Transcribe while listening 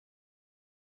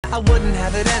I wouldn't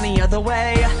have it any other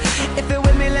way. If you're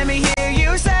with me, let me hear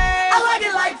you say, I like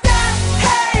it like that.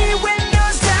 Hey,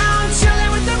 windows down,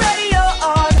 chilling with the radio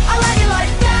on. I like it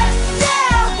like that.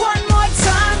 Yeah, one more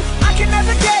time. I can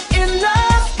never get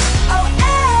enough. Oh,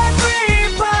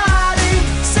 everybody,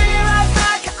 sing it right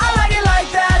back. I like it like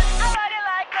that. I like it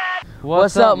like that.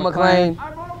 What's up, McLane?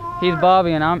 He's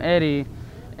Bobby and I'm Eddie,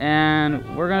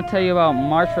 and we're gonna tell you about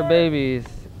March for Babies.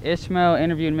 Ishmael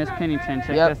interviewed Miss Pennington.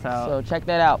 Check this out. So check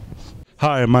that out.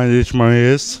 Hi, my name is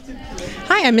Ishmael.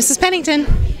 Hi, I'm Mrs. Pennington.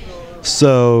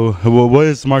 So, what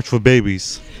is March for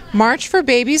Babies? March for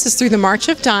Babies is through the March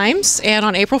of Dimes, and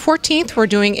on April 14th, we're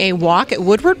doing a walk at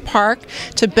Woodward Park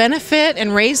to benefit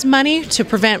and raise money to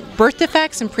prevent birth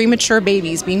defects and premature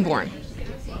babies being born.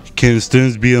 Can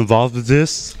students be involved with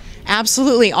this?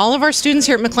 Absolutely. All of our students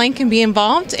here at McLane can be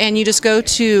involved, and you just go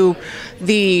to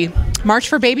the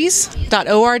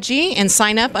marchforbabies.org and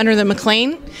sign up under the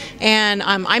McLane. And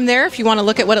I'm there if you want to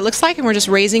look at what it looks like, and we're just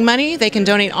raising money. They can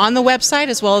donate on the website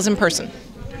as well as in person.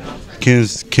 Can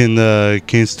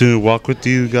students walk with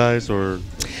you guys, or?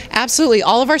 Absolutely.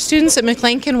 All of our students at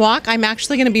McLane can walk. I'm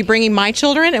actually going to be bringing my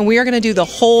children, and we are going to do the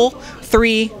whole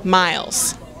 3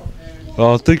 miles.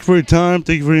 Well, thank you for your time,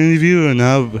 thank you for the interview, and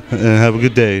have a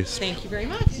good day. Thank you very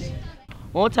much.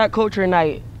 Multicultural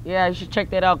night. Yeah, you should check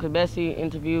that out because Bessie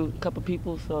interviewed a couple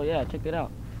people, so yeah, check that out.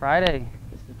 Friday.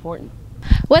 It's important.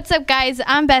 What's up, guys?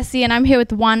 I'm Bessie, and I'm here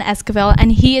with Juan Esquivel,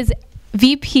 and he is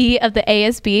VP of the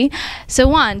ASB. So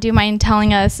Juan, do you mind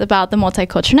telling us about the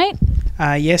Multicultural Night?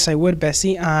 Yes, I would,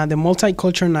 Bessie. The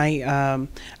Multicultural Night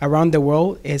around the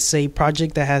world is a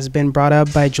project that has been brought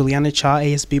up by Juliana Cha,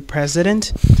 ASB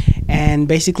president. And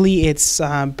basically, it's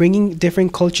bringing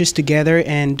different cultures together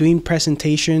and doing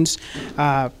presentations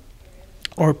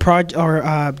or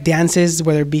dances,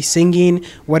 whether it be singing,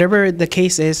 whatever the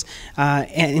case is,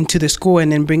 into the school,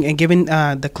 and then giving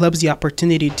the clubs the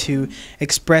opportunity to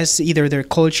express either their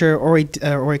culture or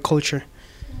a culture.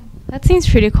 That seems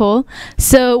pretty cool.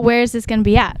 So where is this going to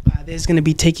be at? This is going to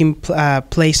be taking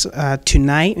place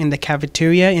tonight in the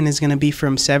cafeteria, and it's going to be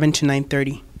from 7 to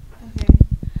 9:30.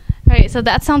 All right, so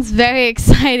that sounds very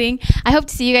exciting. I hope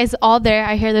to see you guys all there.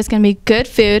 I hear there's going to be good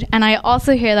food, and I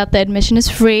also hear that the admission is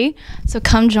free. So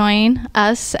come join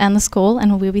us and the school,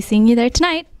 and we'll be seeing you there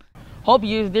tonight. Hope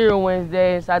you was there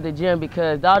Wednesday inside the gym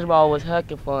because dodgeball was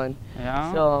heckin' fun.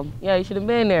 Yeah. So yeah, you should have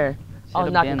been there. I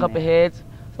was knocking a couple heads.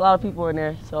 There's a lot of people in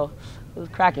there, so it was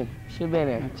cracking. Should have been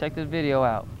there. Check this video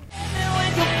out.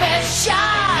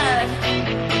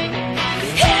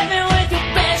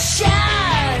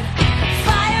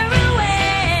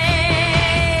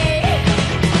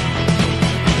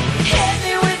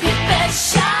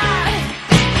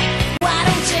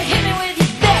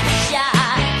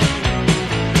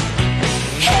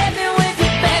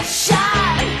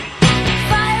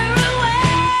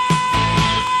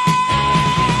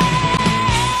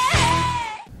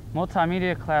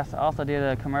 Multimedia class also did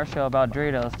a commercial about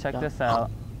Doritos. Check this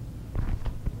out.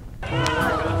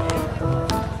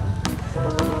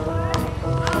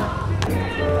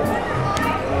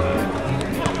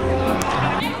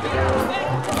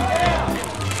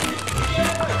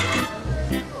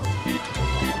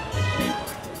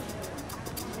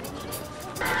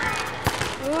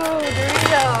 Ooh,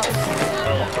 Doritos.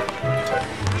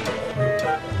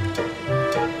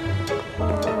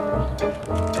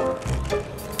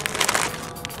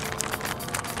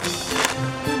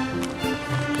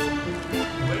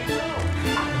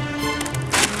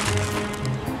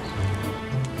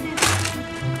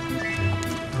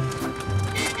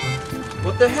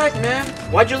 What the heck, man?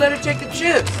 Why'd you let her take the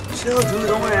chips? Chill, dude.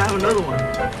 Don't worry. I have another one.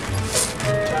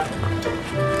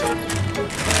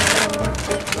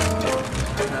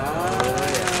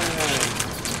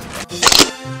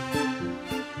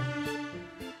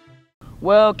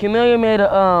 Well, Camellia made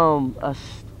a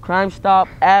Crime Stop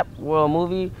app or a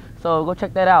movie, so go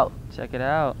check that out. Check it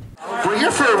out. We're here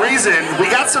for a reason. We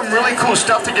got some really cool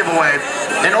stuff to give away.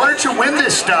 In order to win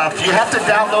this stuff, you have to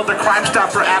download the Crime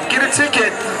Stopper app, get a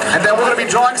ticket, and then we're going to be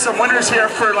drawing some winners here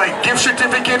for like gift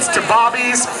certificates to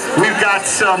Bobby's. We've got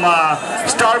some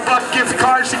Starbucks gift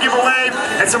cards to give away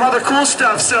and some other cool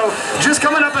stuff. So just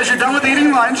coming up as you're done with eating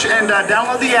lunch and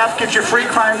download the app, get your free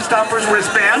Crime Stoppers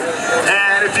wristband.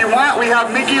 And if you want, we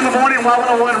have Mickey in the Morning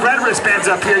 101 red wristbands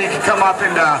up here. You can come up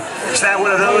and snag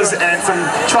one of those and some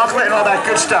chocolate and all that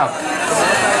good stuff.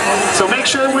 So make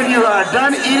sure when you are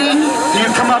done eating, you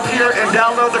come up here and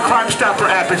download the Crime Stopper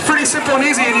app. It's pretty simple and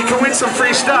easy, and you can win some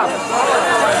free stuff.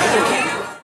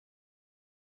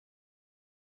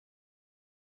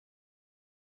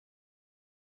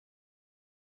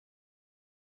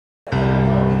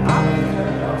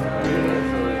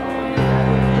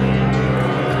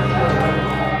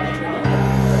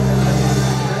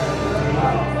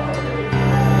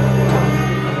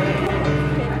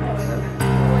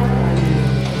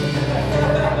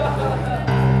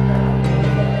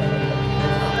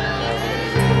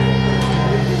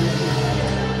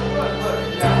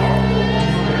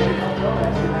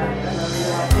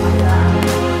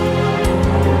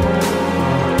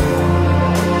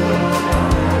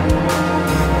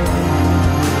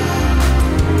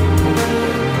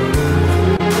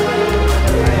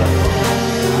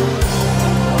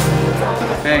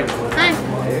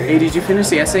 did you finish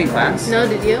the essay in class? No,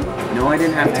 did you? No, I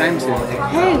didn't have time to.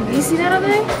 Hey, do you see that over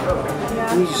there?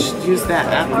 You should use that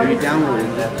app you downloaded.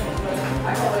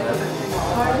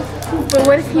 But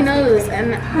what if he knows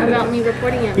and about me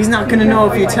reporting him? He's not gonna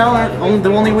know if you tell him. The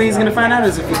only way he's gonna find out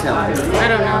is if you tell him. I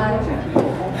don't know.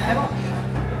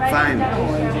 Fine.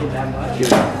 Give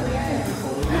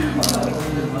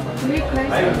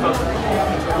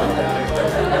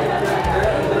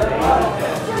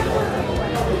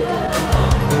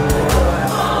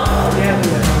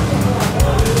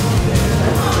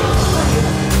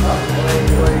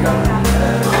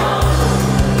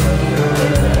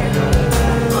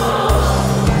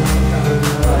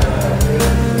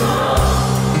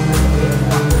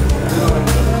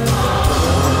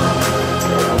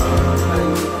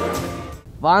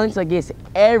Violence against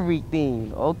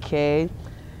everything, okay?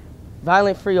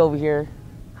 Violent free over here,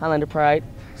 Highlander Pride.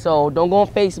 So don't go on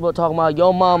Facebook talking about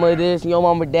your mama this and your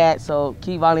mama that. So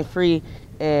keep violent free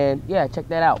and yeah, check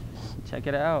that out. Check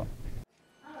it out.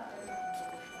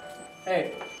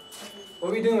 Hey, what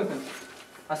were you doing with him?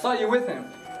 I saw you with him.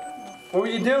 What were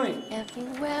you doing? None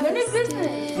of his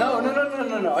business. No.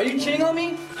 Are you cheating on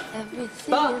me?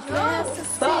 Stop. Stop.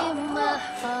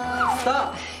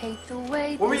 Stop.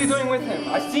 What were you doing with him?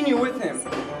 I seen you with him.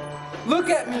 Look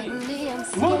at me.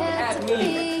 Look at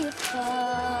me.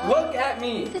 Look at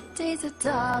me. The days are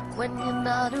dark when you're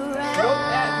not around. Look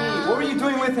at me. What were you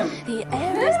doing with him? The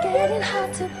air is getting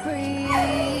hard to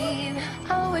breathe.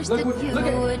 I wish that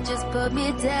you would just put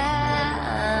me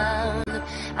down.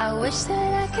 I wish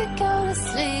that I could go to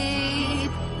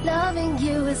sleep. Loving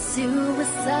you is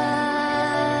suicide.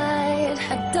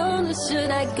 I don't know, should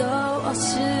I go or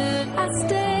should I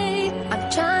stay? I'm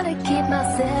trying to keep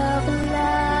myself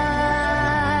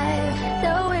alive,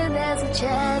 knowing there's a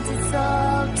chance it's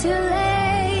all too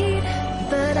late.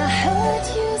 But I heard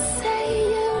you say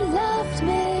you loved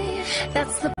me.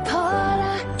 That's the part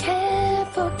I can't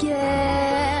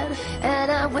forget.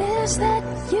 And I wish that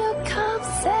you come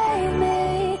save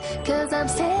me, 'cause I'm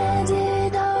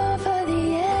standing over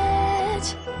the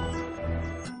edge.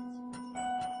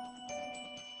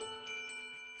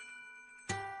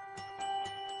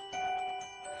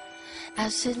 I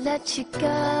should let you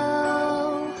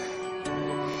go.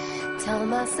 Tell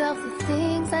myself the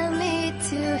things I need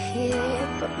to hear,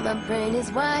 but my brain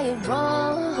is wired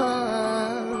wrong.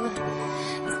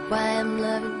 That's why I'm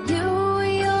loving you,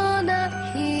 you're not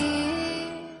here.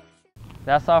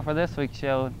 That's all for this week's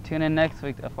show. Tune in next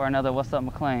week for another What's Up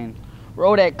McLane.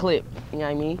 Roll that clip, you know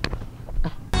what I mean?